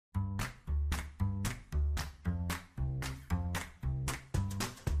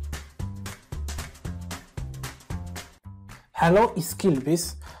Hello SKILLBEE.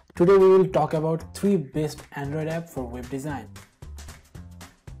 Today we will talk about 3 best Android app for web design.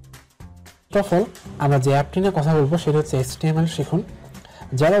 First of all, আমরা যে অ্যাপটি নিয়ে কথা বলবো সেটা হচ্ছে HTML শিখুন।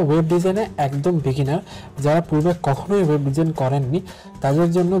 যারা ওয়েব ডিজাইনে একদম বিগিনার, যারা পূর্বে কখনোই ওয়েব ডিজাইন করেননি, তাদের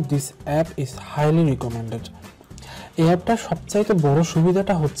জন্য this app is highly recommended. এই অ্যাপটার সবচাইতে বড়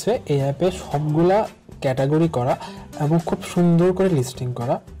সুবিধাটা হচ্ছে এই অ্যাপে সবগুলা ক্যাটাগরি করা এবং খুব সুন্দর করে লিস্টিং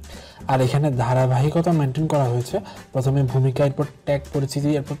করা। আর এখানে ধারাবাহিকতা মেনটেন করা হয়েছে। প্রথমে ভূমিকা, এরপর ট্যাগ, পরিচিতি,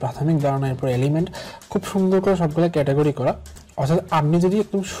 এরপর প্রাথমিক ধারণা, এরপর এলিমেন্ট, খুব সুন্দর করে সবগুলো ক্যাটাগরি করা। অর্থাৎ আপনি যদি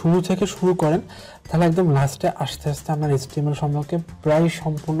একদম শুরু থেকে শুরু করেন তাহলে একদম লাস্টে আস্তে আস্তে আপনার HTML সম্পর্কে প্রায়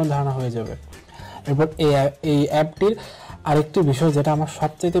সম্পূর্ণ ধারণা হয়ে যাবে। এরপর এই অ্যাপটির আরেকটি বিষয় যেটা আমার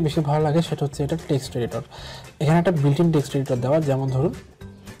সবচাইতে বেশি ভালো লাগে সেটা হচ্ছে এটা টেক্সট এডিটর। এখানে একটা বিল্ট ইন টেক্সট এডিটর দেওয়া। যেমন ধরুন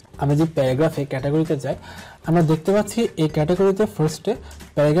আমি যে প্যারাগ্রাফে ক্যাটাগরিতে যাই, আমরা দেখতে পাচ্ছি এই ক্যাটাগরিতে ফার্স্টে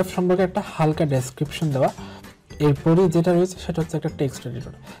প্যারাগ্রাফ সম্পর্কে একটা হালকা ডেসক্রিপশন দেওয়া। এরপরই যেটা রয়েছে সেটা হচ্ছে একটা টেক্সট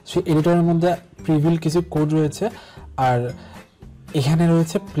এডিটর। সেই এডিটরের মধ্যে প্রিভিল কিছু কোড রয়েছে আর এখানে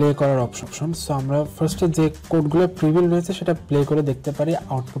রয়েছে প্লে করার অপশন। সো আমরা ফার্স্টে যে কোডগুলো প্রিভিল রয়েছে সেটা প্লে করে দেখতে পারি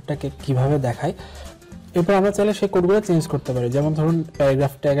আউটপুটটাকে কীভাবে দেখায়। এরপর আমরা চাইলে সেই কোডগুলো চেঞ্জ করতে পারি। যেমন ধরুন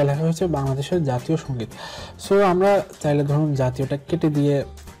প্যারাগ্রাফ ট্যাগে লেখা হয়েছে বাংলাদেশের জাতীয় সঙ্গীত। সো আমরা চাইলে ধরুন জাতীয়টা কেটে দিয়ে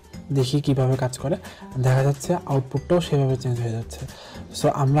দেখি কিভাবে কাজ করে, দেখা যাচ্ছে আউটপুটটাও সেভাবে চেঞ্জ হয়ে যাচ্ছে। সো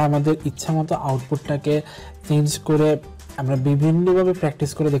আমরা আমাদের ইচ্ছা মতো আউটপুটটাকে চেঞ্জ করে আমরা বিভিন্নভাবে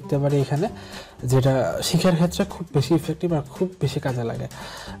প্র্যাকটিস করে দেখতে পারি এখানে, যেটা শেখার ক্ষেত্রে খুব বেশি ইফেক্টিভ আর খুব বেশি কাজে লাগে।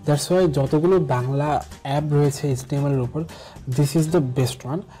 দ্যাটস ওয়াই যতগুলো বাংলা অ্যাপ রয়েছে HTML এর উপর, this is the best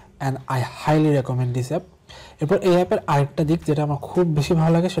one and I highly recommend this app. এরপর এই অ্যাপের আরেকটা দিক যেটা আমার খুব বেশি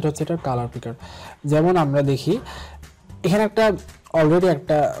ভালো লাগে সেটা হচ্ছে এটার কালার পিকার। যেমন আমরা দেখি এখানে অলরেডি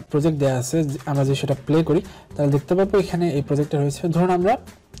একটা প্রজেক্ট দেওয়া আছে, আমরা যে সেটা প্লে করি তাহলে দেখতে পাবো এখানে এই প্রজেক্টটা রয়েছে। ধরুন আমরা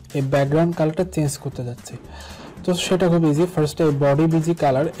এই ব্যাকগ্রাউন্ড কালারটা চেঞ্জ করতে যাচ্ছি, তো সেটা খুব ইজি। ফার্স্টে বডি বিজি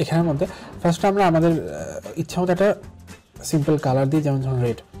কালার, এখানের মধ্যে ফার্স্টে আমরা আমাদের ইচ্ছা মতো একটা সিম্পল কালার দিই, যেমন ধরুন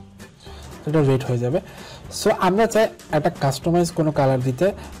রেড, এটা রেড হয়ে যাবে। সো আমরা চাই একটা কাস্টমাইজ কোনো কালার দিতে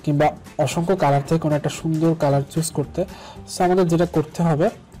কিংবা অসংখ্য কালার থেকে কোনো একটা সুন্দর কালার চুজ করতে। সো আমাদের যেটা করতে হবে,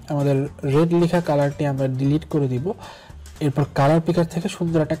 আমাদের রেড লেখা কালারটি আমরা ডিলিট করে দিব। এরপর কালার পিকার থেকে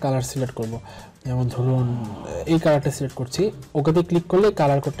সুন্দর একটা কালার সিলেক্ট করব। যেমন ধরুন এই কালারটা সিলেক্ট করছি, ওকেতে ক্লিক করলে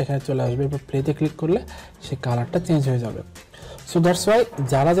কালার কোডটা এখানে চলে আসবে। এরপর প্লেতে ক্লিক করলে সেই কালারটা চেঞ্জ হয়ে যাবে। সো দ্যাটস ওয়াই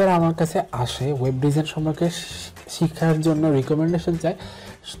যারা আমার কাছে আসে ওয়েব ডিজাইন সম্পর্কে শেখার জন্য রিকমেন্ডেশন চায়,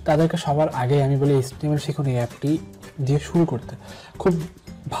 তাদেরকে সবার আগে আমি বলি HTML শিখুন এই অ্যাপটি দিয়ে শুরু করতে। খুব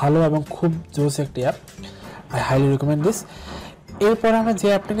ভালো এবং খুব জোস একটি app, I highly recommend this. এরপর আমরা যে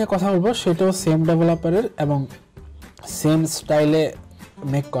অ্যাপটি নিয়ে কথা বলবো সেটাও সেম ডেভেলপারের এবং সেম স্টাইলে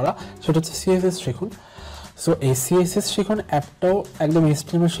মেক করা, সেটা হচ্ছে CSS শিখুন। সো এই CSS শিখুন অ্যাপটাও একদম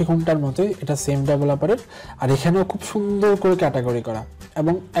HTML শিখুনটার মতোই, এটা সেম ডেভেলপারের। আর এখানেও খুব সুন্দর করে ক্যাটাগরি করা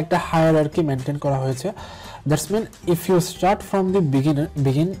এবং একটা হায়ারার্কি মেনটেন করা হয়েছে। That's mean if you start from the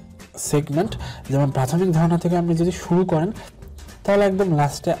begin segment, যেমন প্রাথমিক ধারণা থেকে আপনি যদি শুরু করেন তাহলে একদম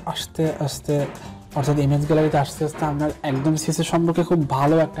লাস্টে আস্তে আস্তে, অর্থাৎ ইমেজ গ্যালারিতে আস্তে আস্তে আপনার একদম CSS সম্পর্কে খুব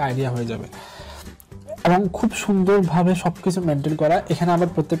ভালো একটা আইডিয়া হয়ে যাবে এবং খুব সুন্দরভাবে সব কিছু মেনটেন করা। এখানে আবার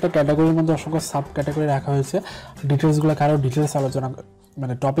প্রত্যেকটা ক্যাটাগরির মধ্যে অসংখ্য সাব ক্যাটাগরি রাখা হয়েছে ডিটেলসগুলোকে আরও ডিটেলস আলোচনা,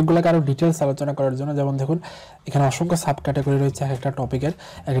 মানে টপিকগুলোকে আরও ডিটেলস আলোচনা করার জন্য। যেমন দেখুন এখানে অসংখ্য সাব ক্যাটাগরি রয়েছে এক একটা টপিকের,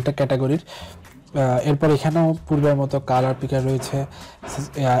 এক একটা ক্যাটাগরির। এরপর এখানেও পূর্বের মতো কালার পিকার রয়েছে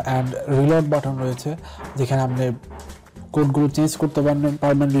অ্যান্ড রিলোড বাটন রয়েছে, যেখানে আপনি কোডগুলো চেঞ্জ করতে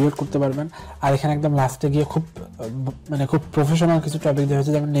পারবেন, রিলোড করতে পারবেন। আর এখানে একদম লাস্টে গিয়ে খুব প্রফেশনাল কিছু টপিক দেওয়া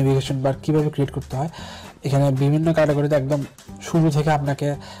হয়েছে, যেমন নেভিগেশন বার কীভাবে ক্রিয়েট করতে হয়। এখানে বিভিন্ন ক্যাটাগরিতে একদম শুরু থেকে আপনাকে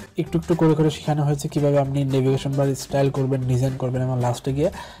একটু একটু করে করে শেখানো হয়েছে কীভাবে আপনি নেভিগেশন বার স্টাইল করবেন, ডিজাইন করবেন এবং লাস্টে গিয়ে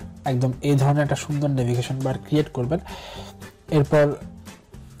একদম এই ধরনের একটা সুন্দর নেভিগেশন বার ক্রিয়েট করবেন। এরপর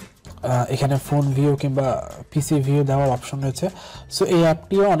এখানে ফোন ভিউ কিংবা PC ভিউ দেওয়ার অপশন রয়েছে। সো এই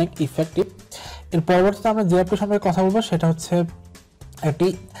অ্যাপটিও অনেক ইফেক্টিভ। এর পরবর্তীতে আমরা যে অ্যাপটির সম্পর্কে কথা বলবো সেটা হচ্ছে একটি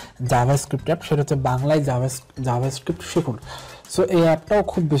জাভাস্ক্রিপ্ট অ্যাপ, সেটা হচ্ছে বাংলায় জাভাস্ক্রিপ্ট শিখুন। সো এই অ্যাপটাও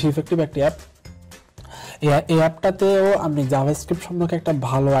খুব বেশি ইফেক্টিভ একটি অ্যাপ। এই অ্যাপটাতেও আপনি জাভাস্ক্রিপ্ট সম্পর্কে একটা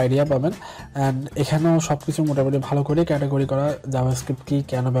ভালো আইডিয়া পাবেন অ্যান্ড এখানেও সব কিছু মোটামুটি ভালো করে ক্যাটাগরি করা, জাভাস্ক্রিপ্ট কী,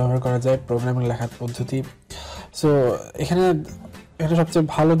 কেন ব্যবহার করা যায়, প্রোগ্রামিং লেখার পদ্ধতি। সো এখানে সবচেয়ে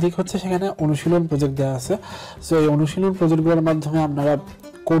ভালো দিক হচ্ছে সেখানে অনুশীলন প্রজেক্ট দেওয়া আছে। সো এই অনুশীলন প্রজেক্টগুলোর মাধ্যমে আপনারা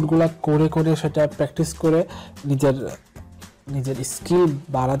কোডগুলো করে করে সেটা প্র্যাকটিস করে নিজের স্কিল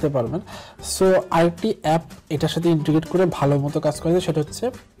বাড়াতে পারবেন। সো আরেকটি অ্যাপ এটার সাথে ইন্টিগ্রেট করে ভালো মতো কাজ করে, সেটা হচ্ছে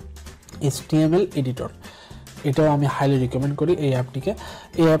HTML এডিটর। এটাও আমি হাইলি রিকমেন্ড করি এই অ্যাপটিকে।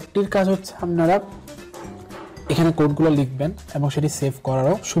 এই অ্যাপটির কাজ হচ্ছে আপনারা এখানে কোডগুলো লিখবেন এবং সেটি সেভ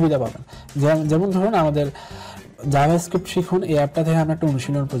করারও সুবিধা পাবেন। যেমন ধরুন আমাদের জাভাস্ক্রিপ্ট শিখুন এই অ্যাপটা থেকে আমরা একটা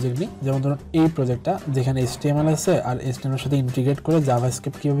অনুশীলন প্রজেক্ট নিই। যেমন ধরুন এই প্রজেক্টটা যেখানে HTML আছে আর HTML এর সাথে ইন্টিগ্রেট করে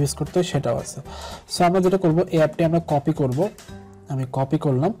জাভাস্ক্রিপ্ট কীভাবে ইউজ করতে হয় সেটাও আছে। সো আমরা যেটা করব, এই অ্যাপটি আমরা কপি করব। আমি কপি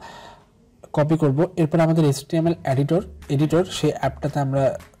করলাম, এরপর আমাদের HTML এডিটর সেই অ্যাপটাতে আমরা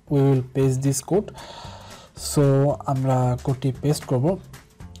we will paste this code. So আমরা কোডটি পেস্ট করব।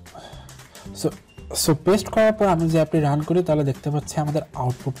 সো পেস্ট করার পর আমি যে অ্যাপটি রান করি তাহলে দেখতে পাচ্ছি আমাদের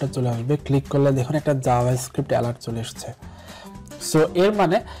আউটপুটটা চলে আসবে। ক্লিক করলে দেখুন একটা জাভাস্ক্রিপ্ট অ্যালার্ট চলে এসেছে। সো এর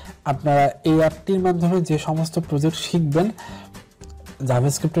মানে আপনারা এই অ্যাপটির মাধ্যমে যে সমস্ত প্রজেক্ট শিখবেন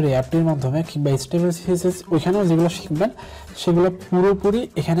জাভাস্ক্রিপ্টের এই অ্যাপটির মাধ্যমে কিংবা HTML CSS ওইখানেও যেগুলো শিখবেন সেগুলো পুরোপুরি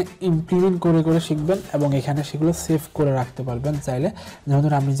এখানে ইমপ্লিমেন্ট করে শিখবেন এবং এখানে সেগুলো সেভ করে রাখতে পারবেন চাইলে। যেমন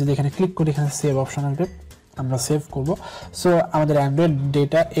ধরুন আমি যদি এখানে ক্লিক করি এখানে সেভ অপশন আসবে, আমরা সেভ করব। সো আমাদের অ্যান্ড্রয়েড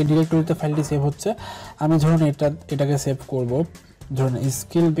ডেটা এই ডিরেক্টরিতে ফাইলটি সেভ হচ্ছে। আমি ধরুন এটাকে সেভ করব, ধরুন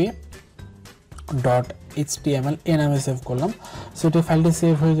skillbee.html এই নামে সেভ করলাম। সো এই ফাইলটি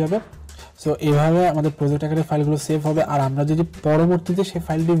সেভ হয়ে যাবে। সো এইভাবে আমাদের প্রজেক্ট আকারে ফাইলগুলো সেভ হবে। আর আমরা যদি পরবর্তীতে সেই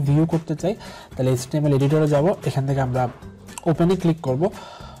ফাইলটি ভিউ করতে চাই তাহলে HTML এডিটরে যাব, এখান থেকে আমরা ওপেনে ক্লিক করব।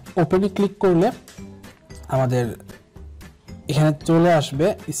 ওপেনে ক্লিক করলে আমাদের এখানে চলে আসবে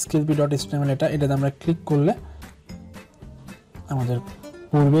skillbee.html, এটাতে আমরা ক্লিক করলে আমাদের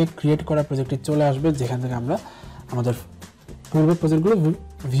পূর্বে ক্রিয়েট করা প্রজেক্টটি চলে আসবে, যেখান থেকে আমরা আমাদের পূর্বের প্রজেক্টগুলো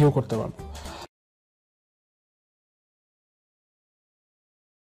ভিউ করতে পারবো।